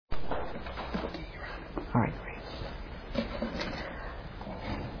All right, great.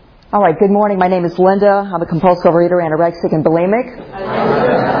 All right, good morning. My name is Linda. I'm a compulsive overeater, anorexic, and bulimic.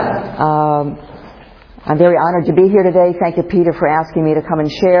 I'm very honored to be here today. Thank you, Peter, for asking me to come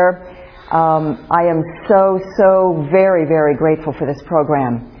and share. I am so very, very grateful for this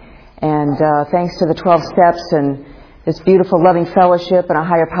program. And thanks to the 12 steps and this beautiful loving fellowship and a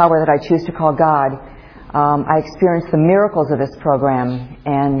higher power that I choose to call God, I experienced the miracles of this program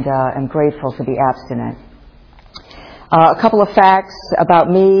and am grateful to be abstinent. A couple of facts about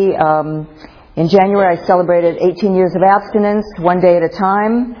me. In January, I celebrated 18 years of abstinence, one day at a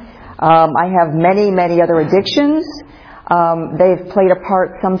time. I have many other addictions. They've played a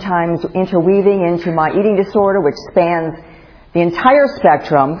part sometimes interweaving into my eating disorder, which spans the entire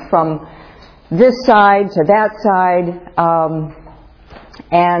spectrum from this side to that side.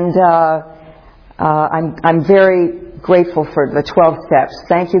 I'm very grateful for the 12 steps.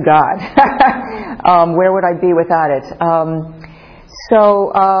 Thank you, God. Where would I be without it?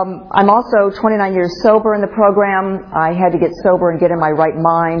 I'm also 29 years sober in the program. I had to get sober and get in my right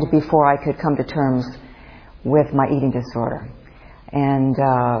mind before I could come to terms with my eating disorder. And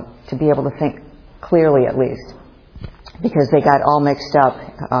to be able to think clearly, at least, because they got all mixed up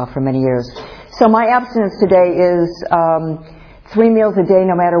for many years. So my abstinence today is 3 meals a day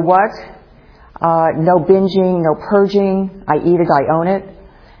no matter what. No binging, no purging. I eat it, I own it.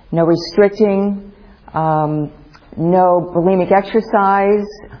 No restricting. No bulimic exercise.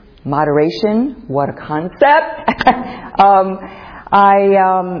 Moderation. What a concept.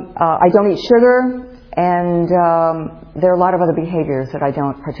 I don't eat sugar, and there are a lot of other behaviors that I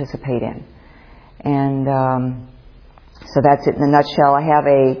don't participate in. And so that's it in a nutshell. I have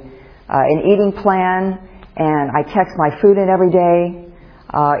an eating plan, and I text my food in every day.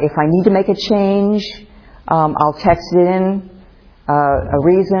 If I need to make a change, I'll text it in a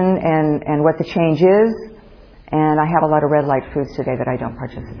reason and what the change is. And I have a lot of red light foods today that I don't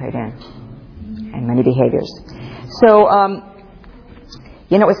participate in, and many behaviors. So,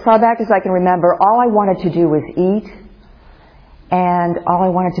 as far back as I can remember, all I wanted to do was eat, and all I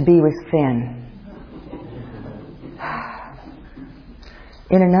wanted to be was thin.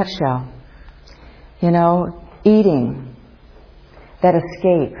 In a nutshell, eating, that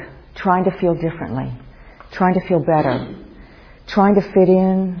escape, trying to feel differently, trying to feel better, trying to fit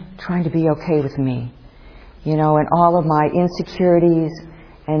in, trying to be okay with me, and all of my insecurities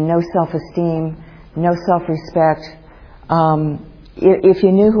and no self-esteem, no self-respect. If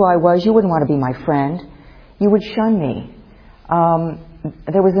you knew who I was, you wouldn't want to be my friend. You would shun me.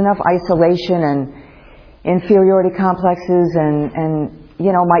 There was enough isolation and inferiority complexes and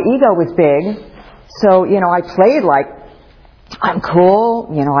my ego was big. So, I played like I'm cool,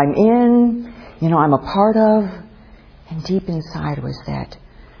 I'm in, I'm a part of. And deep inside was that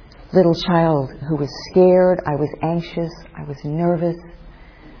little child who was scared. I was anxious. I was nervous.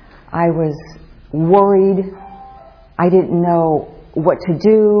 I was worried. I didn't know what to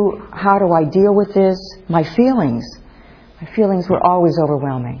do. How do I deal with this? My feelings were always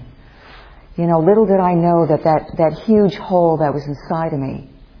overwhelming. Little did I know that huge hole that was inside of me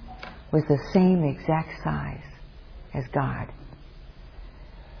was the same exact size as God.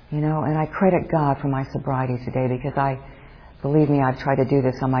 And I credit God for my sobriety today because believe me, I've tried to do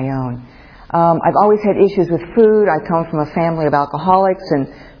this on my own. I've always had issues with food. I come from a family of alcoholics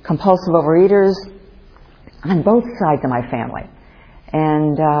and compulsive overeaters on both sides of my family.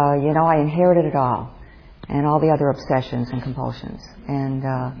 And, I inherited it all and all the other obsessions and compulsions. And,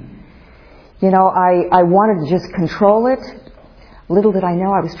 I wanted to just control it. Little did I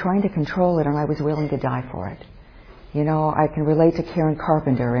know I was trying to control it and I was willing to die for it. I can relate to Karen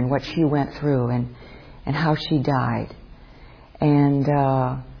Carpenter and what she went through and how she died. And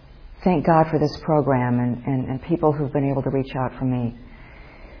thank God for this program and people who've been able to reach out for me.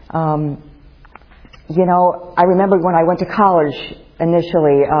 I remember when I went to college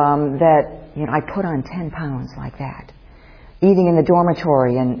initially that, I put on 10 pounds like that. Eating in the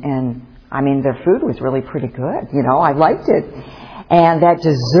dormitory and the food was really pretty good. I liked it. And that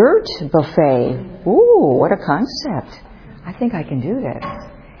dessert buffet, ooh, what a concept. I think I can do this.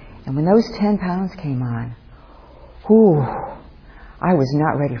 And when those 10 pounds came on, ooh, I was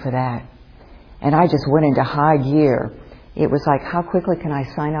not ready for that. And I just went into high gear. It was like, how quickly can I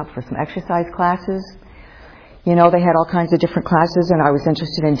sign up for some exercise classes? They had all kinds of different classes, and I was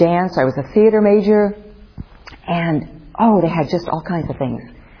interested in dance. I was a theater major. And, they had just all kinds of things.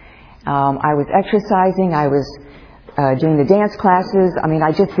 I was exercising. I was doing the dance classes.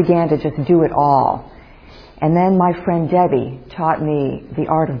 I just began to just do it all. And then my friend Debbie taught me the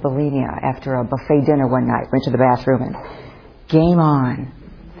art of bulimia after a buffet dinner one night. Went to the bathroom and game on.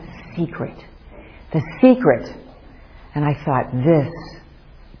 Secret. The secret. And I thought,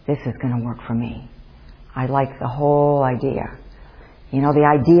 this is going to work for me. I liked the whole idea. You know, the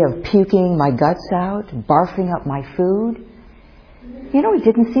idea of puking my guts out, barfing up my food. You know, it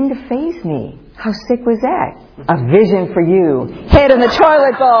didn't seem to faze me. How sick was that? A vision for you. Head in the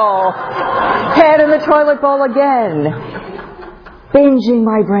toilet bowl. Head in the toilet bowl again. Binging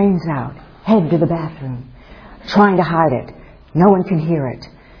my brains out. Head to the bathroom. Trying to hide it. No one can hear it.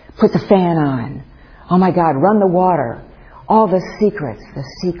 Put the fan on. Oh my God, run the water. All the secrets, the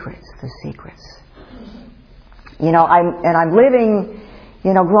secrets, the secrets. You know, I'm living,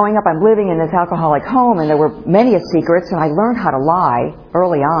 you know, growing up, I'm living in this alcoholic home, and there were many secrets, and I learned how to lie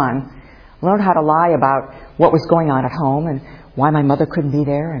early on. Learned how to lie about what was going on at home, and why my mother couldn't be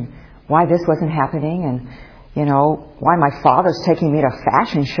there, and why this wasn't happening, and, you know, why my father's taking me to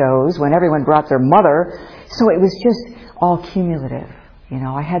fashion shows when everyone brought their mother. So it was just all cumulative. You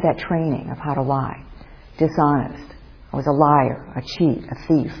know, I had that training of how to lie. Dishonest. I was a liar, a cheat, a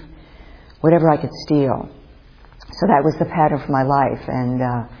thief, whatever I could steal. So that was the pattern for my life, and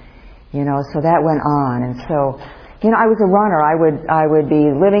you know, so that went on. And so, you know, I was a runner. I would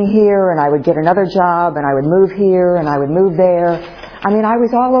be living here, and I would get another job, and I would move here, and I would move there. I mean, I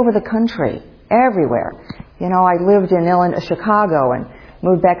was all over the country, everywhere. You know, I lived in Chicago, and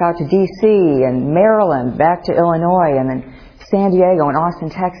moved back out to D.C. and Maryland, back to Illinois, and then San Diego and Austin,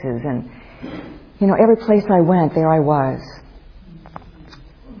 Texas, and you know, every place I went, there I was.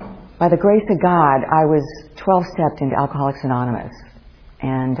 By the grace of God, I was 12-stepped into Alcoholics Anonymous,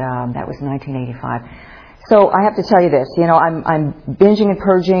 and that was 1985. So I have to tell you this, you know, I'm binging and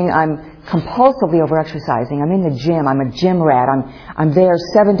purging, I'm compulsively over-exercising, I'm in the gym, I'm a gym rat, I'm there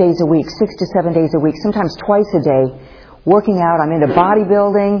 7 days a week, 6 to 7 days a week, sometimes twice a day, working out, I'm into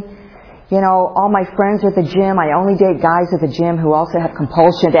bodybuilding. You know, all my friends at the gym, I only date guys at the gym who also have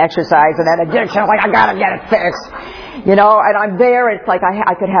compulsion to exercise and that addiction, like I gotta get it fixed. You know, and I'm there, it's like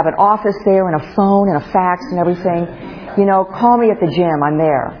I could have an office there and a phone and a fax and everything. You know, call me at the gym, I'm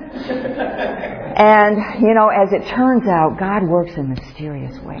there. And, you know, as it turns out, God works in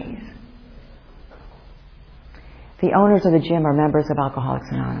mysterious ways. The owners of the gym are members of Alcoholics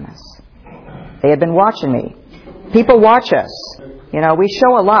Anonymous. They had been watching me. People watch us. You know, we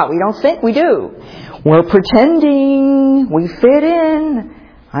show a lot. We don't think we do. We're pretending. We fit in.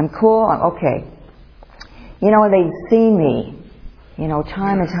 I'm cool. I'm okay. You know, they'd seen me, you know,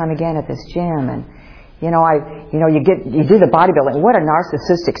 time and time again at this gym. And, you know, you do the bodybuilding. What a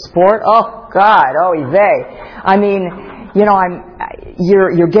narcissistic sport. Oh, God. Oh, they. I mean, you know,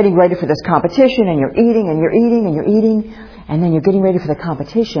 you're getting ready for this competition, and you're eating and you're eating and you're eating. And then you're getting ready for the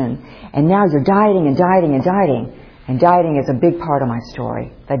competition. And now you're dieting and dieting and dieting. And dieting is a big part of my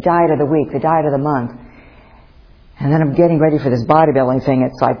story. The diet of the week, the diet of the month. And then I'm getting ready for this bodybuilding thing.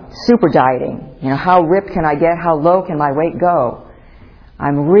 It's like super dieting. You know, how ripped can I get? How low can my weight go?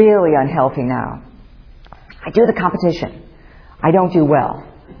 I'm really unhealthy now. I do the competition. I don't do well.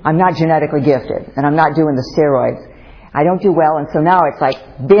 I'm not genetically gifted. And I'm not doing the steroids. I don't do well. And so now it's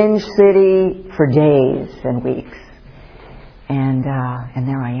like binge city for days and weeks. And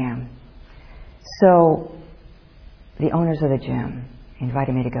there I am. So the owners of the gym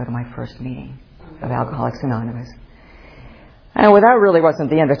invited me to go to my first meeting of Alcoholics Anonymous. And well, that really wasn't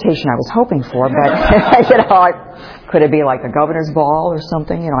the invitation I was hoping for, but, you know, could it be like the governor's ball or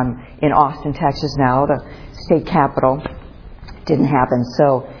something? You know, I'm in Austin, Texas now, the state capital. Didn't happen.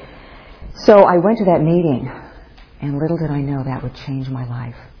 So I went to that meeting, and little did I know that would change my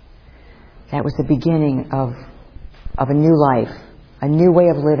life. That was the beginning of a new life, a new way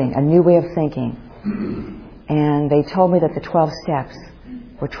of living, a new way of thinking. And they told me that the 12 steps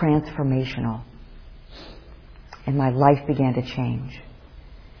were transformational. And my life began to change.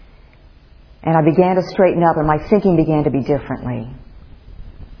 And I began to straighten up, and my thinking began to be differently.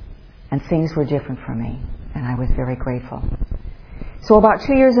 And things were different for me. And I was very grateful. So about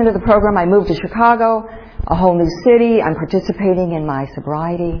 2 years into the program, I moved to Chicago, a whole new city. I'm participating in my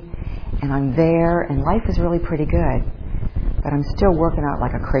sobriety. And I'm there, and life is really pretty good. But I'm still working out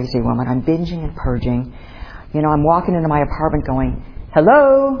like a crazy woman. I'm binging and purging. You know, I'm walking into my apartment going,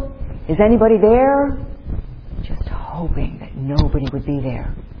 hello, is anybody there? Just hoping that nobody would be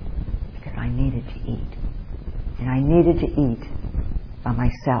there, because I needed to eat. And I needed to eat by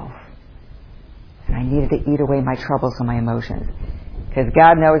myself. And I needed to eat away my troubles and my emotions. Because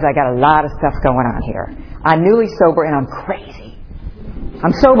God knows I got a lot of stuff going on here. I'm newly sober and I'm crazy.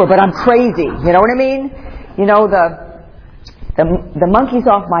 I'm sober, but I'm crazy. You know what I mean? You know, the monkey's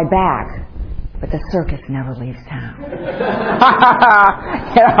off my back, but the circus never leaves town.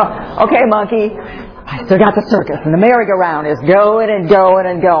 You know, okay, monkey, I still got the circus, and the merry-go-round is going and going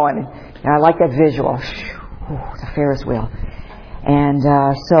and going. And I like that visual. The Ferris wheel. And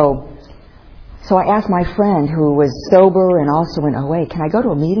so I asked my friend who was sober and also in OA, can I go to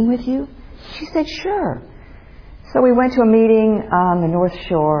a meeting with you? She said, sure. So we went to a meeting on the North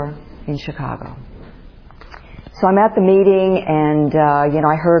Shore in Chicago. So I'm at the meeting and,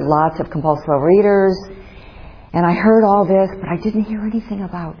 I heard lots of compulsive overeaters and I heard all this, but I didn't hear anything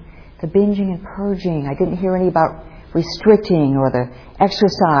about the binging and purging. I didn't hear any about restricting or the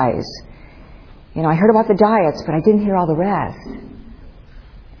exercise. I heard about the diets, but I didn't hear all the rest.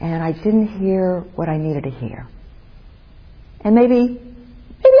 And I didn't hear what I needed to hear. And maybe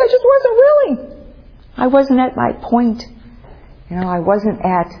I just wasn't willing. I wasn't at my point. I wasn't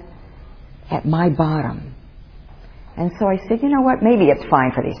at my bottom. And so I said, you know what, maybe it's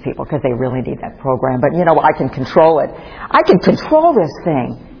fine for these people because they really need that program, but I can control it. I can control this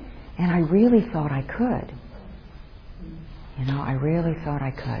thing. And I really thought I could. I really thought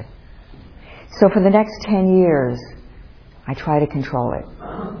I could. So for the next 10 years, I tried to control it.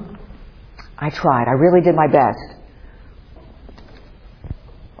 I tried. I really did my best.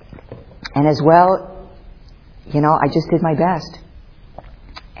 And as well, I just did my best.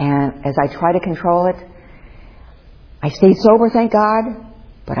 And as I tried to control it, I stayed sober, thank God,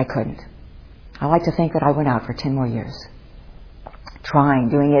 but I couldn't. I like to think that I went out for 10 more years.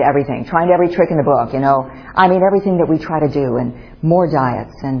 Doing everything, trying every trick in the book, everything that we try to do, and more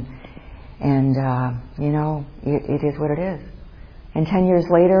diets, and it is what it is. And 10 years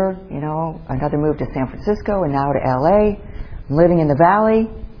later, another move to San Francisco and now to LA, I'm living in the Valley,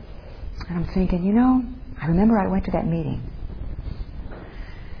 and I'm thinking, I remember I went to that meeting,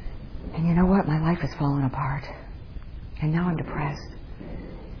 and you know what, my life has fallen apart, and now I'm depressed,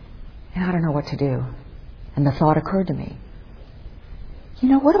 and I don't know what to do. And the thought occurred to me,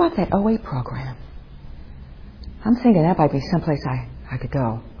 what about that OA program? I'm thinking that might be someplace I could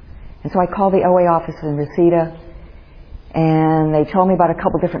go. And so I called the OA office in Reseda, and they told me about a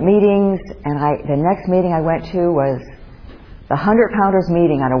couple different meetings, and the next meeting I went to was the 100 Pounders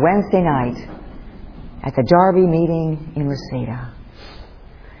meeting on a Wednesday night at the Darby meeting in Reseda.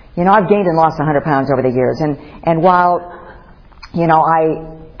 I've gained and lost 100 pounds over the years, and while,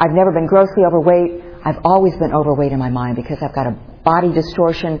 I've never been grossly overweight, I've always been overweight in my mind because I've got a body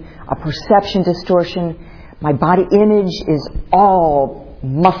distortion, a perception distortion. My body image is all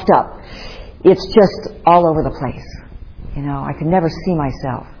muffed up. It's just all over the place. I could never see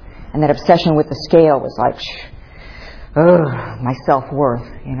myself. And that obsession with the scale was like, my self-worth,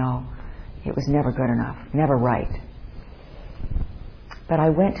 It was never good enough, never right. But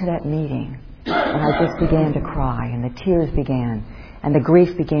I went to that meeting, and I just began to cry, and the tears began, and the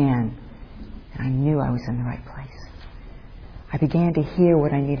grief began, and I knew I was in the right place. I began to hear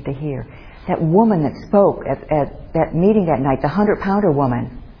what I needed to hear. That woman that spoke at that meeting that night, the 100-pounder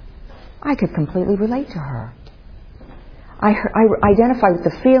woman, I could completely relate to her. I identified with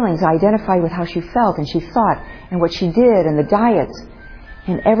the feelings, I identified with how she felt and she thought, and what she did, and the diets,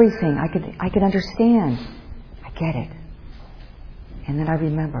 and everything. I could understand. I get it. And then I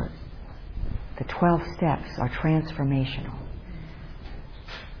remembered the 12 steps are transformational.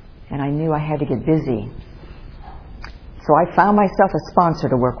 And I knew I had to get busy. So I found myself a sponsor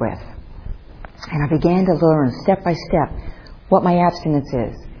to work with. And I began to learn step by step what my abstinence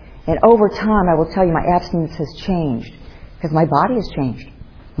is. And over time, I will tell you, my abstinence has changed because my body has changed.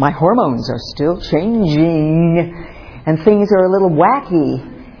 My hormones are still changing. And things are a little wacky,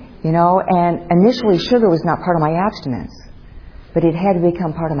 And initially, sugar was not part of my abstinence. But it had to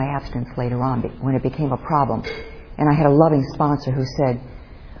become part of my abstinence later on when it became a problem. And I had a loving sponsor who said,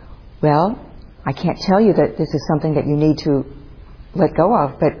 well, I can't tell you that this is something that you need to let go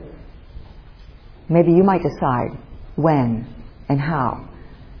of, but maybe you might decide when and how,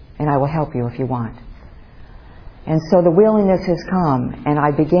 and I will help you if you want. And so the willingness has come, and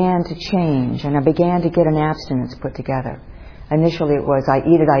I began to change, and I began to get an abstinence put together. Initially it was, I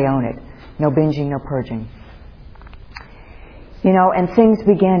eat it, I own it. No binging, no purging. And things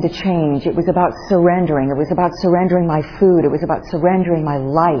began to change. It was about surrendering. It was about surrendering my food. It was about surrendering my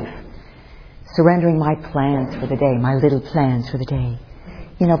life. Surrendering my plans for the day, my little plans for the day.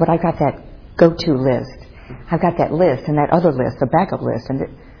 But I got that go-to list. I've got that list and that other list, the backup list. And,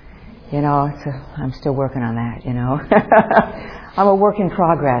 I'm still working on that, I'm a work in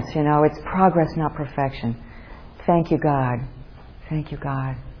progress, It's progress, not perfection. Thank you, God. Thank you,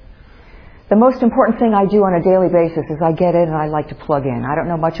 God. The most important thing I do on a daily basis is I get in and I like to plug in. I don't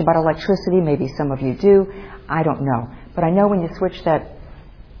know much about electricity. Maybe some of you do. I don't know. But I know when you switch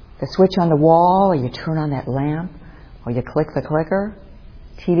the switch on the wall, or you turn on that lamp, or you click the clicker,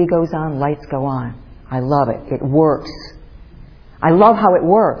 TV goes on, lights go on. I love it. It works. I love how it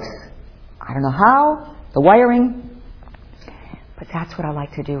works. I don't know how, the wiring. But that's what I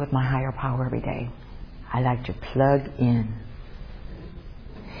like to do with my higher power every day. I like to plug in.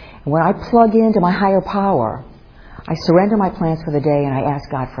 And when I plug into my higher power, I surrender my plans for the day and I ask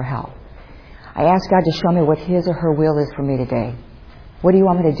God for help. I ask God to show me what His or her will is for me today. What do you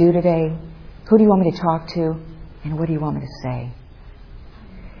want me to do today? Who do you want me to talk to? And what do you want me to say?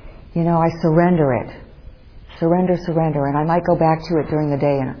 You know, I surrender it. Surrender, surrender. And I might go back to it during the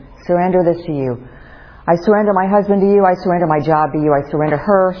day and surrender this to you. I surrender my husband to you. I surrender my job to you. I surrender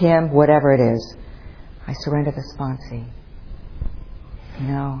her, him, whatever it is. I surrender the sponsee. You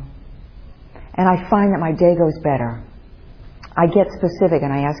know? And I find that my day goes better. I get specific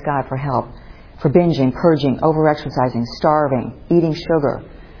and I ask God for help. For binging, purging, over-exercising, starving, eating sugar,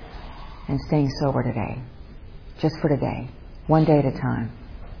 and staying sober today. Just for today. One day at a time.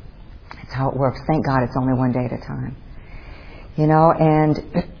 That's how it works. Thank God it's only one day at a time. You know, and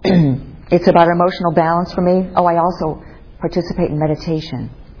it's about emotional balance for me. Oh, I also participate in meditation.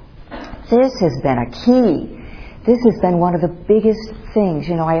 This has been a key. This has been one of the biggest things.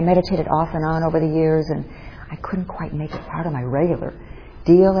 You know, I meditated off and on over the years, and I couldn't quite make it part of my regular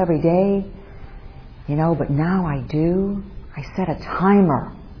deal every day. You know, but now I do. I set a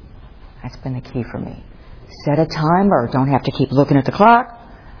timer. That's been the key for me. Set a timer. Don't have to keep looking at the clock.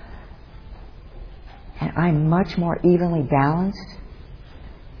 And I'm much more evenly balanced.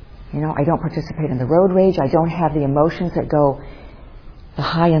 You know, I don't participate in the road rage. I don't have the emotions that go the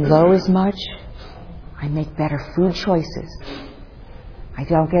high and low as much. I make better food choices. I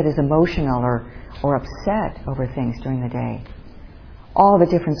don't get as emotional or upset over things during the day. All the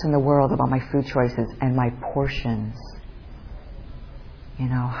difference in the world about my food choices and my portions. You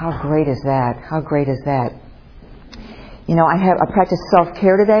know, how great is that? How great is that? You know, I practice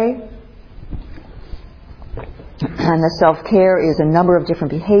self-care today. And the self-care is a number of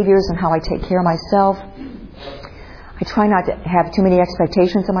different behaviors and how I take care of myself. I try not to have too many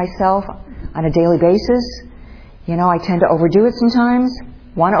expectations of myself on a daily basis. You know, I tend to overdo it sometimes,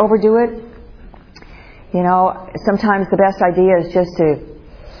 want to overdo it. You know, sometimes the best idea is just to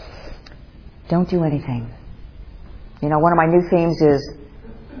don't do anything. You know, one of my new themes is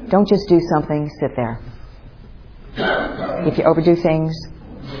don't just do something, sit there. If you overdo things,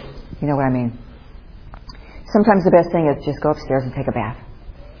 you know what I mean. Sometimes the best thing is just go upstairs and take a bath.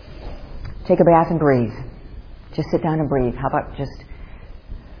 Take a bath and breathe. Just sit down and breathe. How about just,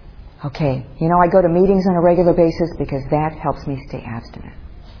 okay. You know, I go to meetings on a regular basis because that helps me stay abstinent.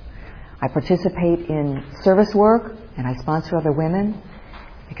 I participate in service work and I sponsor other women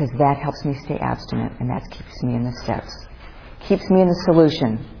because that helps me stay abstinent and that keeps me in the steps. Keeps me in the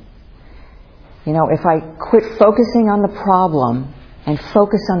solution. You know, if I quit focusing on the problem and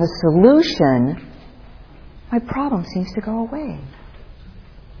focus on the solution, my problem seems to go away.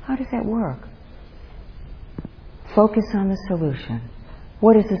 How does that work? Focus on the solution.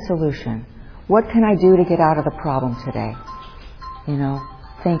 What is the solution? What can I do to get out of the problem today? You know,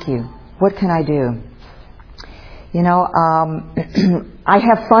 thank you. What can I do? You know, I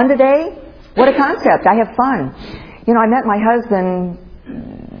have fun today. What a concept. I have fun. You know, I met my husband,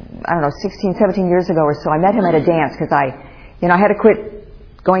 16, 17 years ago or so. I met him at a dance because I had to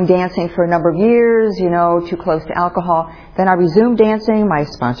quit going dancing for a number of years, too close to alcohol. Then I resumed dancing. My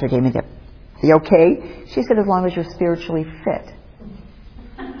sponsor gave me the okay. She said, as long as you're spiritually fit.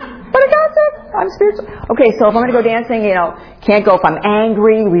 What a concept! I'm spiritual. Okay, so if I'm going to go dancing, can't go if I'm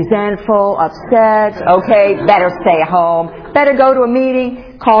angry, resentful, upset. Okay, better stay home. Better go to a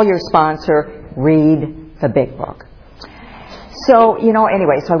meeting, call your sponsor, read the big book. So,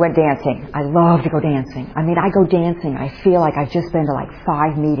 anyway, so I went dancing. I love to go dancing. I mean, I go dancing. I feel like I've just been to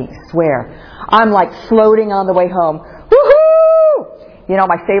 5 meetings. Swear. I'm floating on the way home. Woohoo!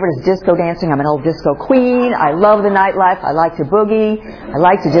 My favorite is disco dancing. I'm an old disco queen. I love the nightlife. I like to boogie. I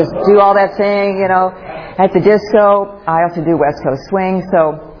like to just do all that thing, at the disco. I also do West Coast swing.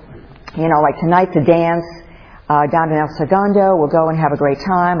 So, tonight's a dance down in El Segundo. We'll go and have a great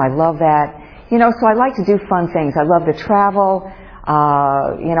time. I love that. So I like to do fun things. I love to travel.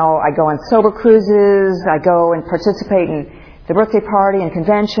 I go on sober cruises. I go and participate in the birthday party and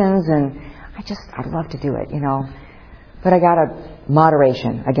conventions. And I love to do it, But I got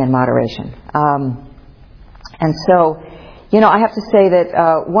moderation. Again, moderation. And so, I have to say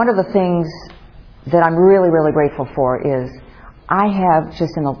that one of the things that I'm really, really grateful for is I have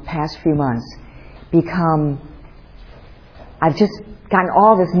just in the past few months I've just gotten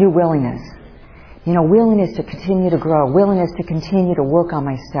all this new willingness. Willingness to continue to grow, willingness to continue to work on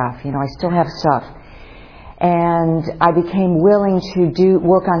my stuff. I still have stuff. And I became willing to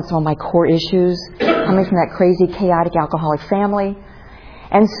work on some of my core issues, coming from that crazy, chaotic, alcoholic family.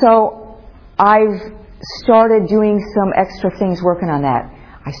 And so I've started doing some extra things working on that.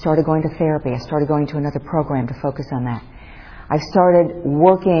 I started going to therapy. I started going to another program to focus on that. I started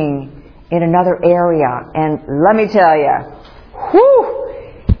working in another area, and let me tell you,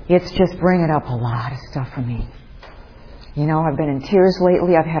 it's just bringing up a lot of stuff for me. You know, I've been in tears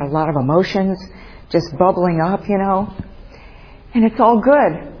lately. I've had a lot of emotions just bubbling up, you know. And it's all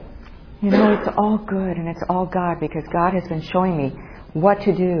good. You know, it's all good, and it's all God, because God has been showing me what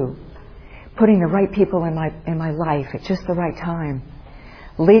to do, putting the right people in my life at just the right time,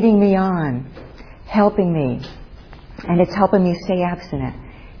 leading me on, helping me. And it's helping me stay abstinent,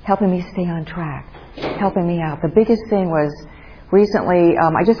 helping me stay on track, helping me out. The biggest thing was recently,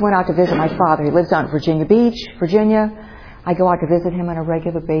 I just went out to visit my father. He lives out in Virginia Beach, Virginia. I go out to visit him on a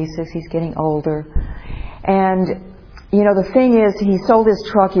regular basis. He's getting older. And, you know, the thing is, he sold his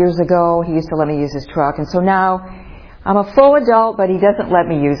truck years ago. He used to let me use his truck. And so now I'm a full adult, but he doesn't let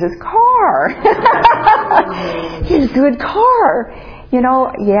me use his car. His good car. You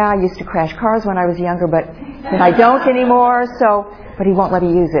know, yeah, I used to crash cars when I was younger, but I don't anymore. But he won't let me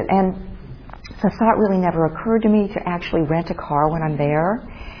use it. And the thought really never occurred to me to actually rent a car when I'm there.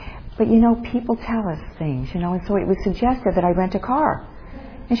 But, you know, people tell us things, you know, and so it was suggested that I rent a car.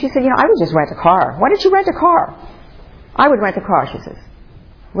 And she said, you know, I would just rent a car. Why don't you rent a car? I would rent a car, she says.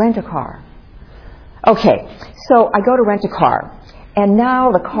 Rent a car. Okay, so I go to rent a car. And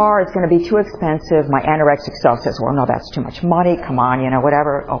now the car is going to be too expensive. My anorexic self says, well, no, that's too much money. Come on, you know,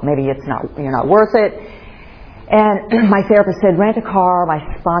 whatever. Oh, maybe you're not worth it. And my therapist said, rent a car.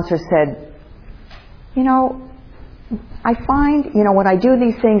 My sponsor said, you know, I find, you know, when I do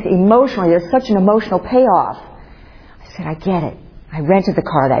these things emotionally, there's such an emotional payoff. I said, I get it. I rented the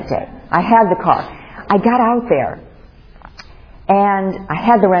car that day. I had the car. I got out there. And I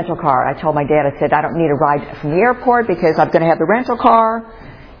had the rental car. I told my dad, I said, I don't need a ride from the airport because I'm going to have the rental car.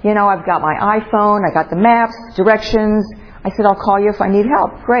 You know, I've got my iPhone. I got the maps, directions. I said, I'll call you if I need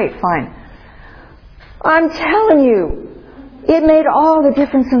help. Great, fine. I'm telling you, it made all the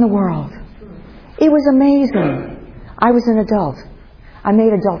difference in the world. It was amazing. I was an adult. I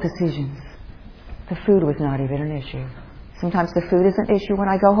made adult decisions. The food was not even an issue. Sometimes the food is an issue when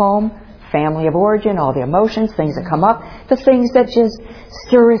I go home. Family of origin, all the emotions, things that come up, the things that just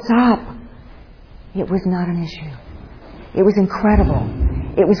stir us up. It was not an issue. It was incredible.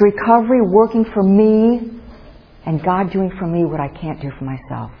 It was recovery working for me and God doing for me what I can't do for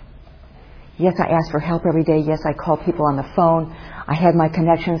myself. Yes, I asked for help every day. Yes, I called people on the phone. I had my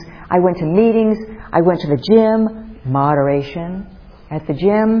connections. I went to meetings. I went to the gym. Moderation. At the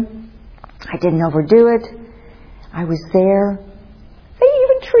gym, I didn't overdo it. I was there. They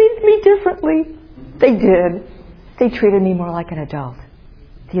even treated me differently. They did. They treated me more like an adult.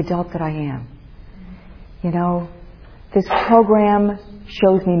 The adult that I am. You know, this program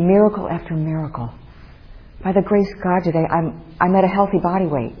shows me miracle after miracle. By the grace of God today, I'm at a healthy body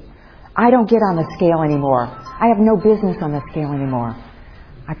weight. I don't get on the scale anymore. I have no business on the scale anymore.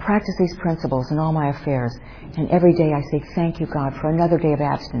 I practice these principles in all my affairs. And every day I say, thank you, God, for another day of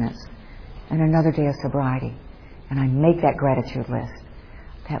abstinence and another day of sobriety. And I make that gratitude list.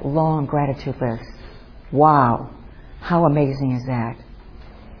 That long gratitude list. Wow. How amazing is that?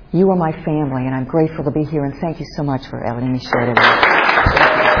 You are my family, and I'm grateful to be here. And thank you so much for letting me share today.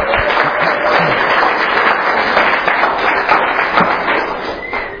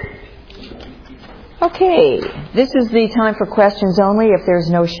 Okay, this is the time for questions only if there's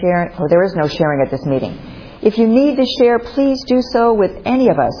no sharing, or there is no sharing at this meeting. If you need to share, please do so with any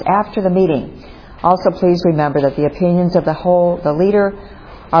of us after the meeting. Also, please remember that the opinions of the leader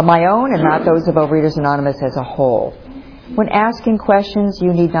are my own and not those of Overeaters Anonymous as a whole. When asking questions,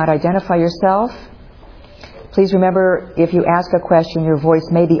 you need not identify yourself. Please remember, if you ask a question, your voice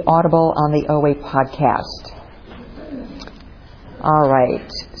may be audible on the OA podcast. All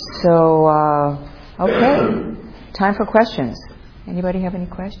right, so... okay, time for questions. Anybody have any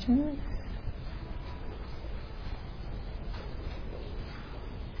questions?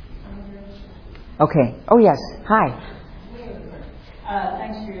 Okay. Oh, yes. Hi.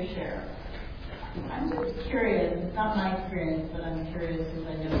 Thanks for your share. I'm just curious. It's not my experience, but I'm curious because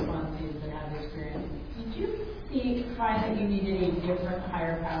I know sponsees that have experience. Did you find that you needed a different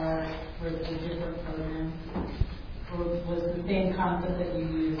higher power for a different program? Or was the same concept that you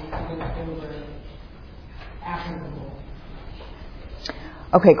used to get sober applicable?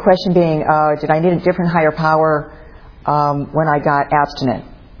 Okay, question being, did I need a different higher power when I got abstinent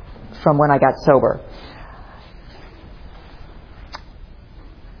from when I got sober?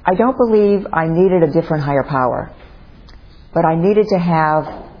 I don't believe I needed a different higher power, but I needed to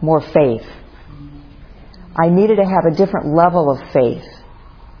have more faith. I needed to have a different level of faith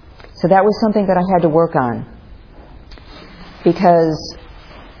So that was something that I had to work on, because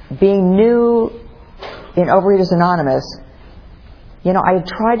being new in Overeaters Anonymous, you know, I had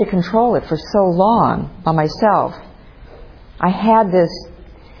tried to control it for so long by myself. I had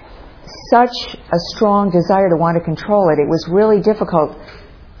such a strong desire to want to control it. It was really difficult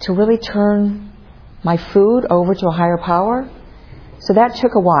to really turn my food over to a higher power. So that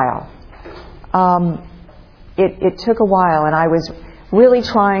took a while. It took a while, and I was really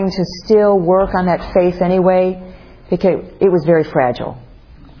trying to still work on that faith anyway, because it was very fragile.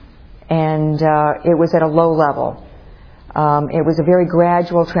 And it was at a low level. It was a very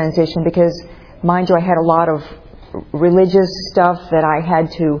gradual transition because, mind you, I had a lot of religious stuff that I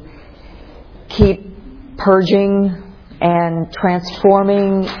had to keep purging and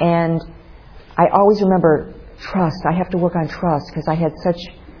transforming, and I always remember trust. I have to work on trust because I had such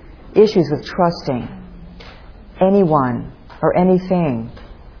issues with trusting anyone or anything.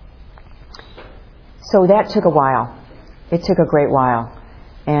 So that took a while. It took a great while.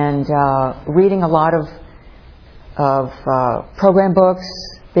 And reading a lot of program books,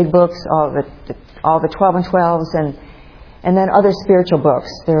 big books, all the 12 and 12s, and then other spiritual books.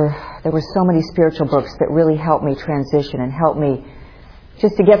 There were so many spiritual books that really helped me transition and helped me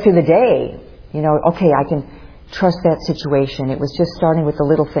just to get through the day. You know, okay, I can trust that situation. It was just starting with the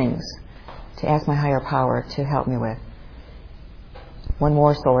little things to ask my higher power to help me with. One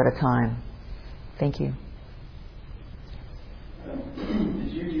morsel at a time. Thank you.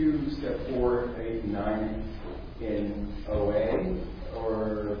 Did you do step 4, 8, 9 in OA? And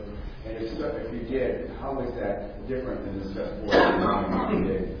if you did, how was that different than the step 4, 8, 9 you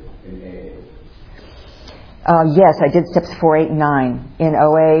did in AA? Yes, I did steps 4, 8, and 9 in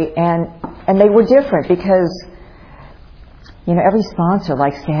OA, and they were different because, you know, every sponsor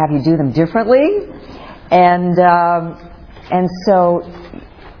likes to have you do them differently, and so,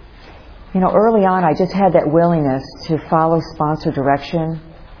 you know, early on I just had that willingness to follow sponsor direction,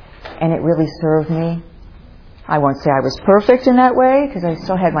 and it really served me. I won't say I was perfect in that way because I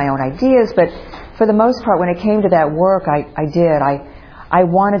still had my own ideas, but for the most part, when it came to that work, I did. I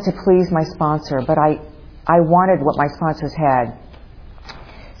wanted to please my sponsor, but I wanted what my sponsors had.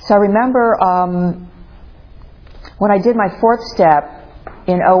 So I remember when I did my 4th step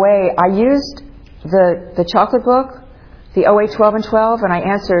in OA, I used the chocolate book, the OA 12 and 12, and I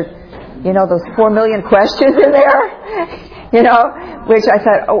answered, you know, those 4 million questions in there, you know, which I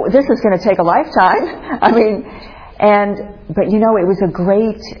thought, oh, this is going to take a lifetime. I mean, but you know, it was a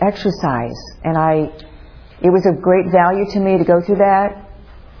great exercise, and it was of great value to me to go through that.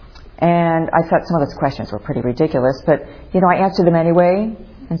 And I thought some of those questions were pretty ridiculous, but, you know, I answered them anyway,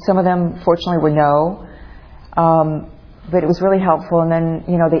 and some of them, fortunately, were no. But it was really helpful. And then,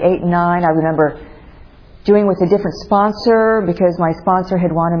 you know, the 8 and 9, I remember doing with a different sponsor because my sponsor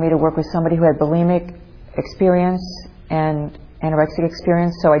had wanted me to work with somebody who had bulimic experience and anorexic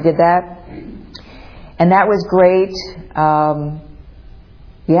experience, so I did that. And that was great.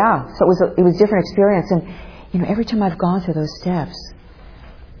 Yeah, so it was a different experience. And, you know, every time I've gone through those steps,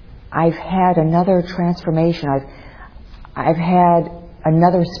 I've had another transformation. I've had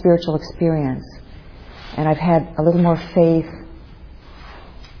another spiritual experience, and I've had a little more faith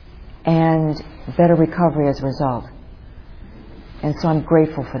and better recovery as a result. And so I'm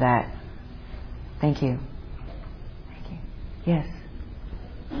grateful for that. Thank you. Thank you. Yes.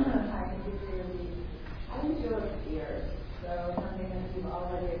 How do you deal with fear? So something that you've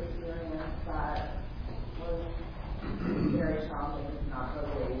already experienced that was very challenging, not the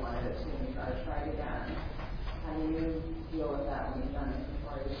way you wanted it to, and you got to try it again. How do you deal with that when you've done it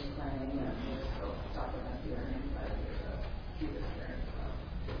before you're planning and you're still stuck in that fear and anxiety that you've experienced?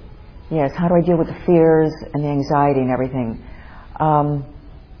 Yes, how do I deal with the fears and the anxiety and everything?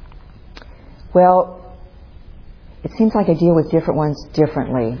 Well, it seems like I deal with different ones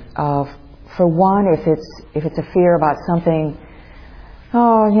differently. For one, if it's a fear about something,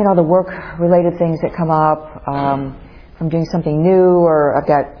 you know, the work-related things that come up, from doing something new, or I've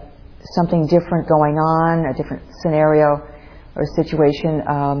got something different going on, a different scenario or situation,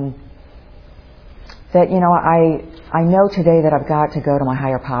 that, you know, I know today that I've got to go to my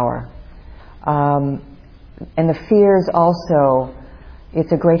higher power. And the fears also,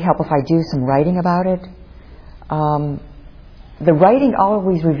 it's a great help if I do some writing about it. The writing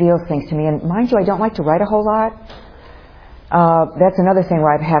always reveals things to me, and mind you, I don't like to write a whole lot. That's another thing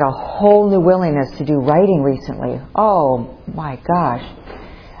where I've had a whole new willingness to do writing recently. Oh my gosh.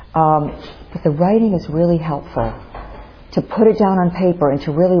 But the writing is really helpful. To put it down on paper and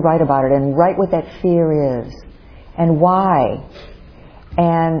to really write about it and write what that fear is and why.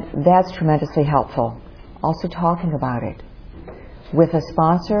 And that's tremendously helpful. Also talking about it with a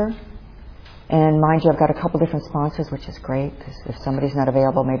sponsor And mind you, I've got a couple different sponsors, which is great. If somebody's not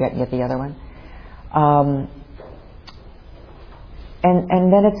available, maybe I can get the other one.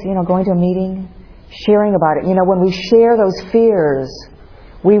 And then it's, going to a meeting, sharing about it. When we share those fears,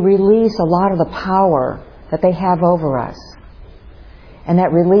 we release a lot of the power that they have over us. And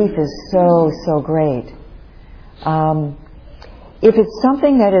that relief is so, so great. If it's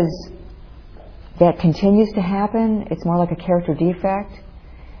something that continues to happen, it's more like a character defect.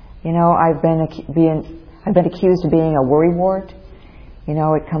 I've been accused of being a worrywart.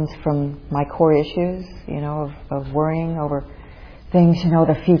 It comes from my core issues, of worrying over things,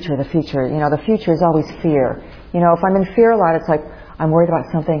 the future. The future is always fear. If I'm in fear a lot, it's like I'm worried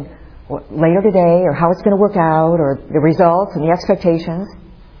about something later today, or how it's going to work out, or the results and the expectations.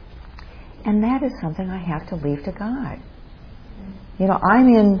 And that is something I have to leave to God.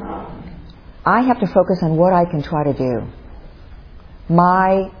 I have to focus on what I can try to do,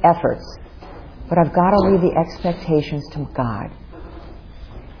 my efforts, but I've got to leave the expectations to God.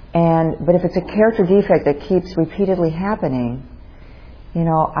 But if it's a character defect that keeps repeatedly happening,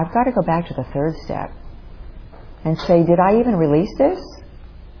 I've got to go back to the third step and say, did I even release this?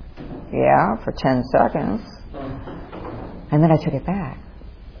 Yeah, for 10 seconds. And then I took it back.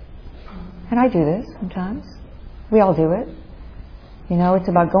 And I do this sometimes. We all do it. It's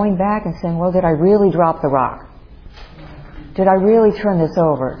about going back and saying, well, did I really drop the rock? Did I really turn this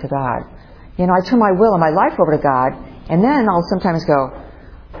over to God? I turn my will and my life over to God, and then I'll sometimes go,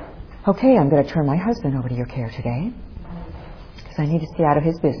 okay, I'm going to turn my husband over to your care today, because I need to stay out of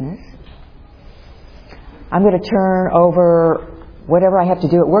his business. I'm going to turn over whatever I have to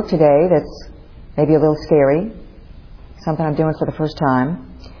do at work today that's maybe a little scary, something I'm doing for the first time,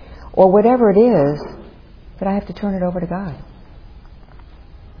 or whatever it is, that I have to turn it over to God.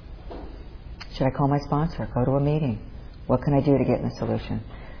 Should I call my sponsor? Go to a meeting? What can I do to get in a solution?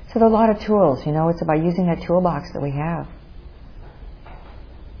 So there are a lot of tools. It's about using that toolbox that we have.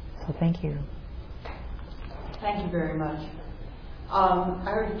 So thank you. Thank you very much. I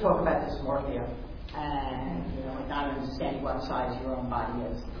heard you talk about dysmorphia and not understanding what size your own body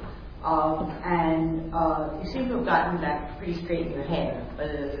is. You seem to have gotten that pretty straight in your head, but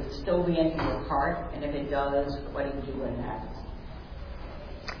does it still re-enter your heart? And if it does, what do you do when it happens?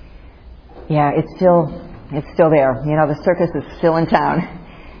 Yeah, it's still there. The circus is still in town.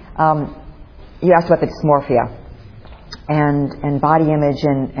 You asked about the dysmorphia and body image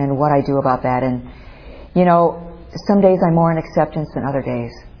and what I do about that. And, some days I'm more in acceptance than other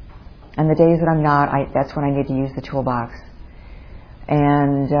days. And the days that I'm not, that's when I need to use the toolbox.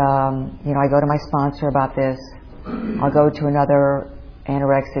 And, I go to my sponsor about this. I'll go to another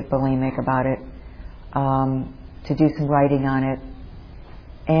anorexic bulimic about it, to do some writing on it,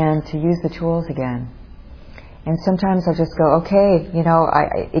 and to use the tools again. And sometimes I'll just go, okay,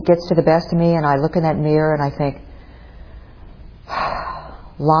 it gets to the best of me, and I look in that mirror and I think,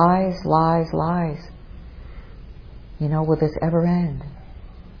 lies, lies, lies. Will this ever end?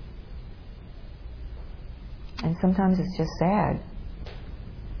 And sometimes it's just sad.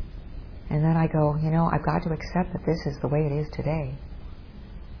 And then I go, I've got to accept that this is the way it is today.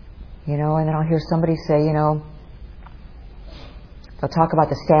 And then I'll hear somebody say, they'll talk about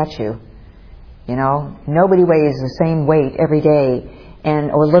the statue. Nobody weighs the same weight every day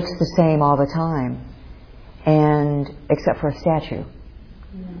or looks the same all the time, and except for a statue.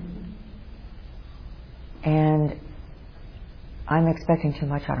 And I'm expecting too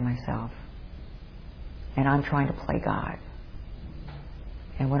much out of myself. And I'm trying to play God.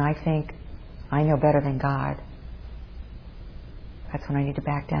 And when I think I know better than God, that's when I need to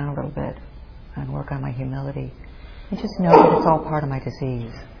back down a little bit and work on my humility. And just know that it's all part of my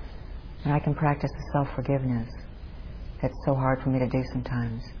disease. And I can practice the self-forgiveness that's so hard for me to do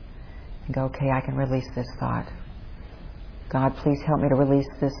sometimes. And go, okay, I can release this thought. God, please help me to release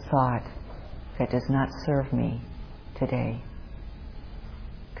this thought that does not serve me today.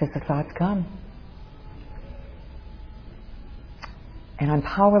 Because the thoughts come. And I'm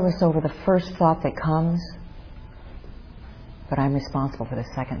powerless over the first thought that comes, but I'm responsible for the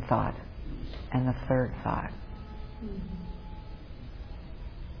second thought and the third thought.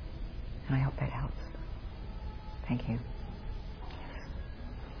 And I hope that helps. Thank you.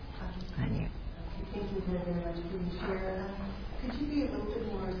 And you. Thank you very, very much for your share. Could you be a little bit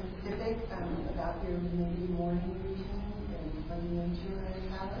more specific about your maybe morning routine and when you ensure any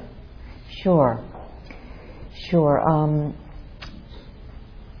habit? Sure.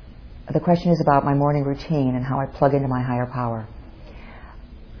 The question is about my morning routine and how I plug into my higher power.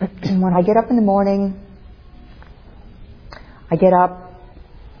 When I get up in the morning, I go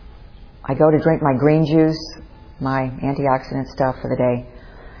to drink my green juice, my antioxidant stuff for the day.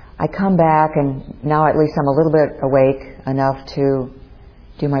 I come back, and now at least I'm a little bit awake enough to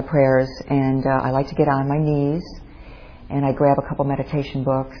do my prayers, and I like to get on my knees, and I grab a couple meditation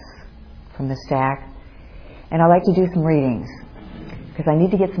books from the stack, and I like to do some readings, because I need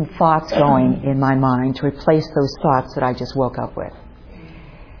to get some thoughts going in my mind to replace those thoughts that I just woke up with,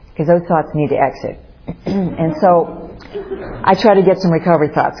 because those thoughts need to exit. And so I try to get some recovery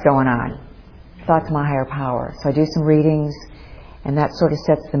thoughts going on, thoughts of my higher power. So I do some readings, and that sort of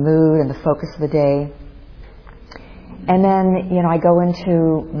sets the mood and the focus of the day. And then, I go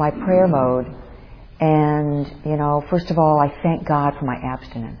into my prayer mode, and, first of all, I thank God for my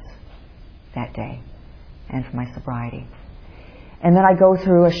abstinence that day and for my sobriety. And then I go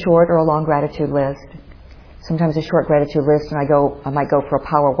through a short or a long gratitude list. Sometimes a short gratitude list, and I might go for a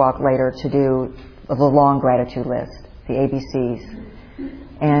power walk later to do the long gratitude list, the ABCs.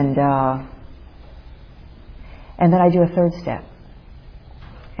 And then I do a third step.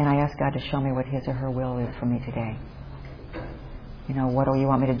 And I ask God to show me what His or her will is for me today. What do you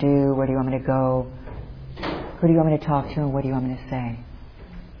want me to do? Where do you want me to go? Who do you want me to talk to? And what do you want me to say?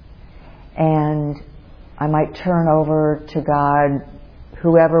 And I might turn over to God,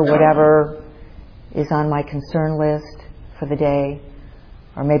 whoever, whatever is on my concern list for the day,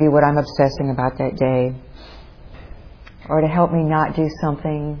 or maybe what I'm obsessing about that day, or to help me not do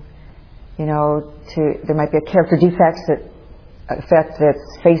something, there might be a character defect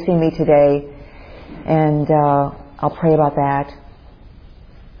that's facing me today, and I'll pray about that.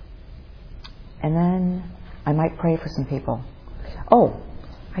 And then I might pray for some people. Oh,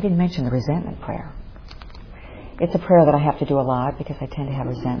 I didn't mention the resentment prayer. It's a prayer that I have to do a lot because I tend to have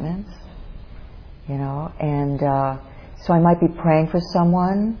resentments, and so I might be praying for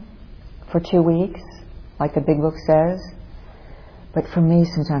someone for 2 weeks, like the Big Book says, but for me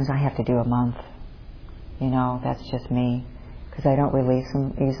sometimes I have to do a month. That's just me, because I don't release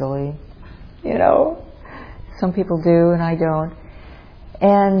them easily. Some people do and I don't.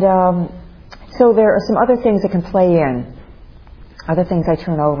 And so there are some other things that can play in, other things I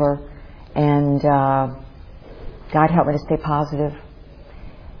turn over, and God help me to stay positive,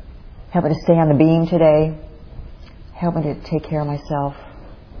 help me to stay on the beam today, help me to take care of myself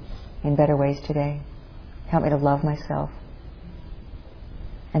in better ways today, help me to love myself,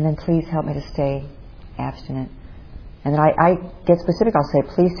 and then please help me to stay abstinent. And then I get specific. I'll say,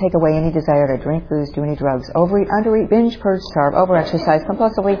 please take away any desire to drink, booze, do any drugs, overeat, undereat, binge, purge, starve, overexercise,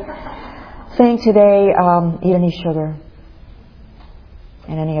 compulsively think today, eat any sugar,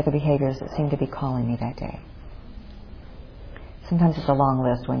 and any other behaviors that seem to be calling me that day. Sometimes it's a long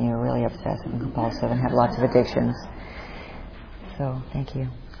list when you're really obsessive and compulsive and have lots of addictions. So, thank you.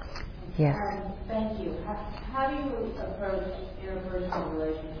 Yes? Thank you. How do you approach interpersonal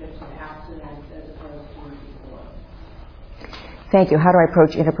relationships and abstinence as opposed to before? Thank you. How do I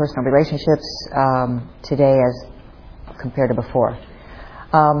approach interpersonal relationships today as compared to before?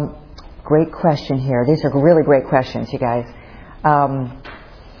 Great question here. These are really great questions, you guys. And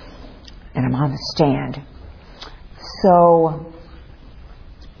I'm on the stand. So,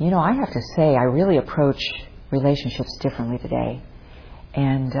 I have to say, I really approach relationships differently today.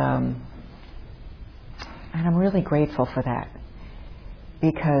 And I'm really grateful for that.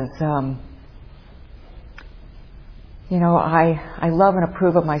 Because, I love and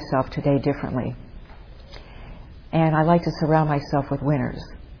approve of myself today differently. And I like to surround myself with winners.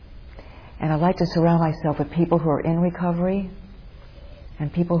 And I like to surround myself with people who are in recovery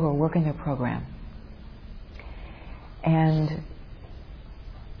and people who are working their program. And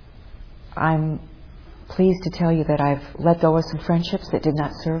I'm pleased to tell you that I've let go of some friendships that did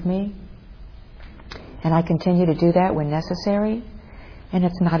not serve me. And I continue to do that when necessary. And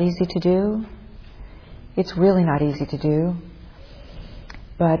it's not easy to do. It's really not easy to do.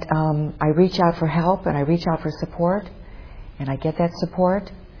 But I reach out for help and I reach out for support. And I get that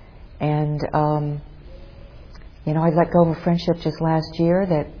support. And, I let go of a friendship just last year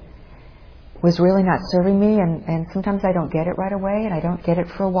that was really not serving me. And sometimes I don't get it right away. And I don't get it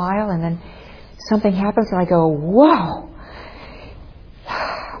for a while. And then something happens and I go, whoa.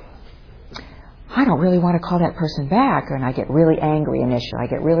 I don't really want to call that person back. And I get really angry initially. I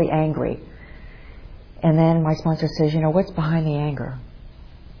get really angry. And then my sponsor says, what's behind the anger?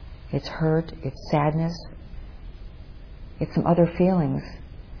 It's hurt. It's sadness. It's some other feelings.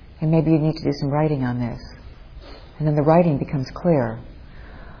 And maybe you need to do some writing on this. And then the writing becomes clear.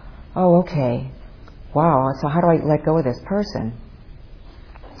 Oh, okay. Wow, so how do I let go of this person?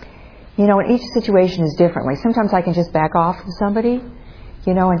 And each situation is differently. Sometimes I can just back off from somebody,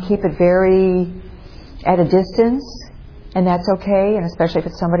 and keep it very at a distance. And that's okay. And especially if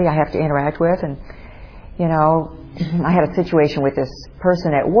it's somebody I have to interact with. And, I had a situation with this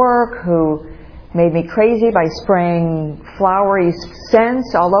person at work who made me crazy by spraying flowery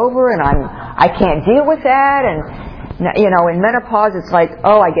scents all over, and I can't deal with that. And in menopause, it's like,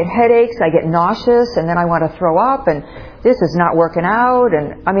 I get headaches, I get nauseous, and then I want to throw up, and this is not working out.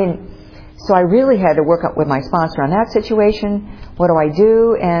 And so I really had to work up with my sponsor on that situation. What do I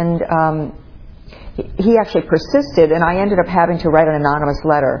do? And he actually persisted, and I ended up having to write an anonymous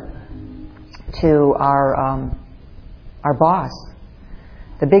letter to our boss,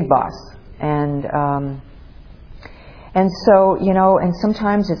 the big boss. And so, and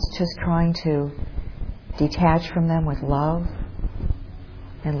sometimes it's just trying to detach from them with love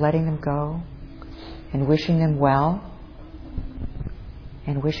and letting them go and wishing them well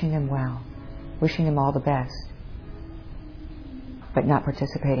wishing them all the best, but not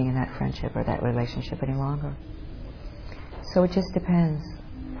participating in that friendship or that relationship any longer. So it just depends.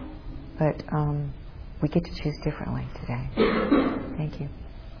 But we get to choose differently today. Thank you.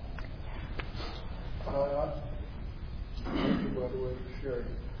 Thank you, by the way, for sharing.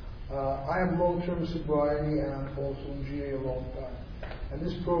 I have long-term sobriety and I'm also in GA a long time. And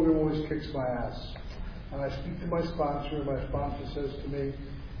this program always kicks my ass. And I speak to my sponsor, and my sponsor says to me,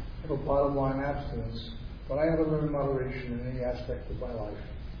 I have a bottom line abstinence, but I haven't learned moderation in any aspect of my life.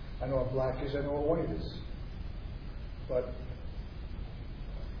 I know what black is, I know what white is. But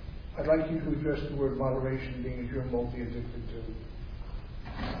I'd like you to address the word moderation, being as you're multi-addicted to.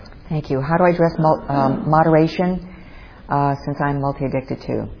 Thank you. How do I address moderation since I'm multi-addicted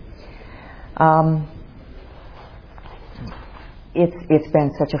to? It's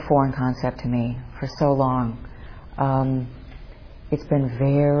been such a foreign concept to me for so long. It's been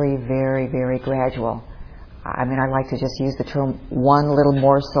very, very, very gradual. I like to just use the term one little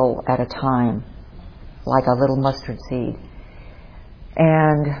morsel at a time, like a little mustard seed.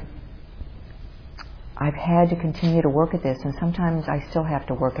 And I've had to continue to work at this, and sometimes I still have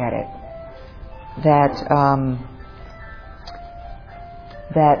to work at it. That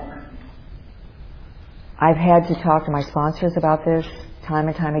I've had to talk to my sponsors about this time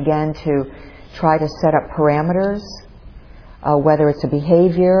and time again to try to set up parameters, whether it's a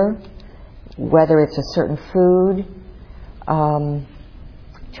behavior, whether it's a certain food,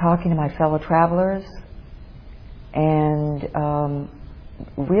 talking to my fellow travelers, and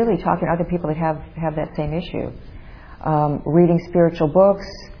really talking to other people that have that same issue. Reading spiritual books,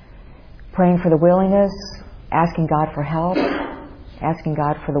 praying for the willingness, asking God for help, asking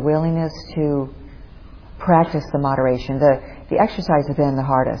God for the willingness to practice the moderation. The exercise has been the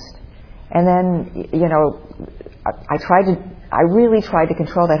hardest. And then, I really tried to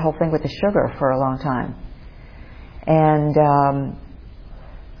control that whole thing with the sugar for a long time. And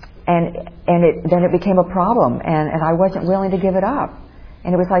then it became a problem, and I wasn't willing to give it up.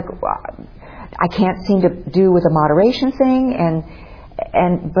 And it was like, I can't seem to do with the moderation thing,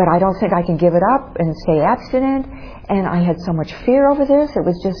 but I don't think I can give it up and stay abstinent. And I had so much fear over this.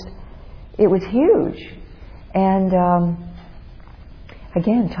 It was huge. And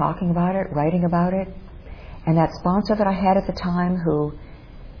again, talking about it, writing about it, and that sponsor that I had at the time, who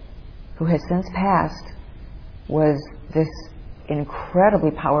has since passed, was this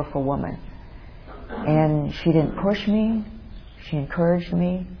incredibly powerful woman. And she didn't push me. She encouraged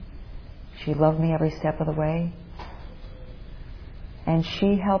me. She loved me every step of the way. And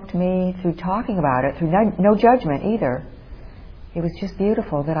she helped me through talking about it, through no judgment either. It was just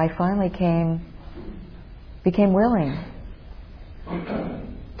beautiful that I finally became willing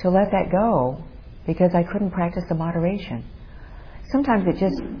to let that go, because I couldn't practice the moderation. Sometimes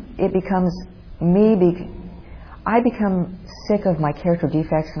it becomes me. I become sick of my character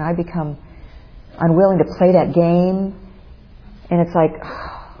defects, and I become unwilling to play that game. And it's like,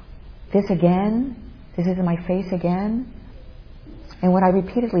 this again? This is in my face again? And when I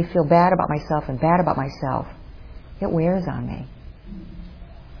repeatedly feel bad about myself, it wears on me.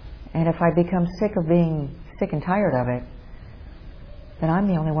 And if I become sick of being sick and tired of it, then I'm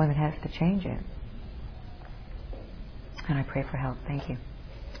the only one that has to change it. And I pray for help. Thank you.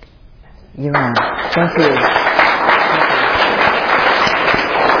 You're on. Thank you.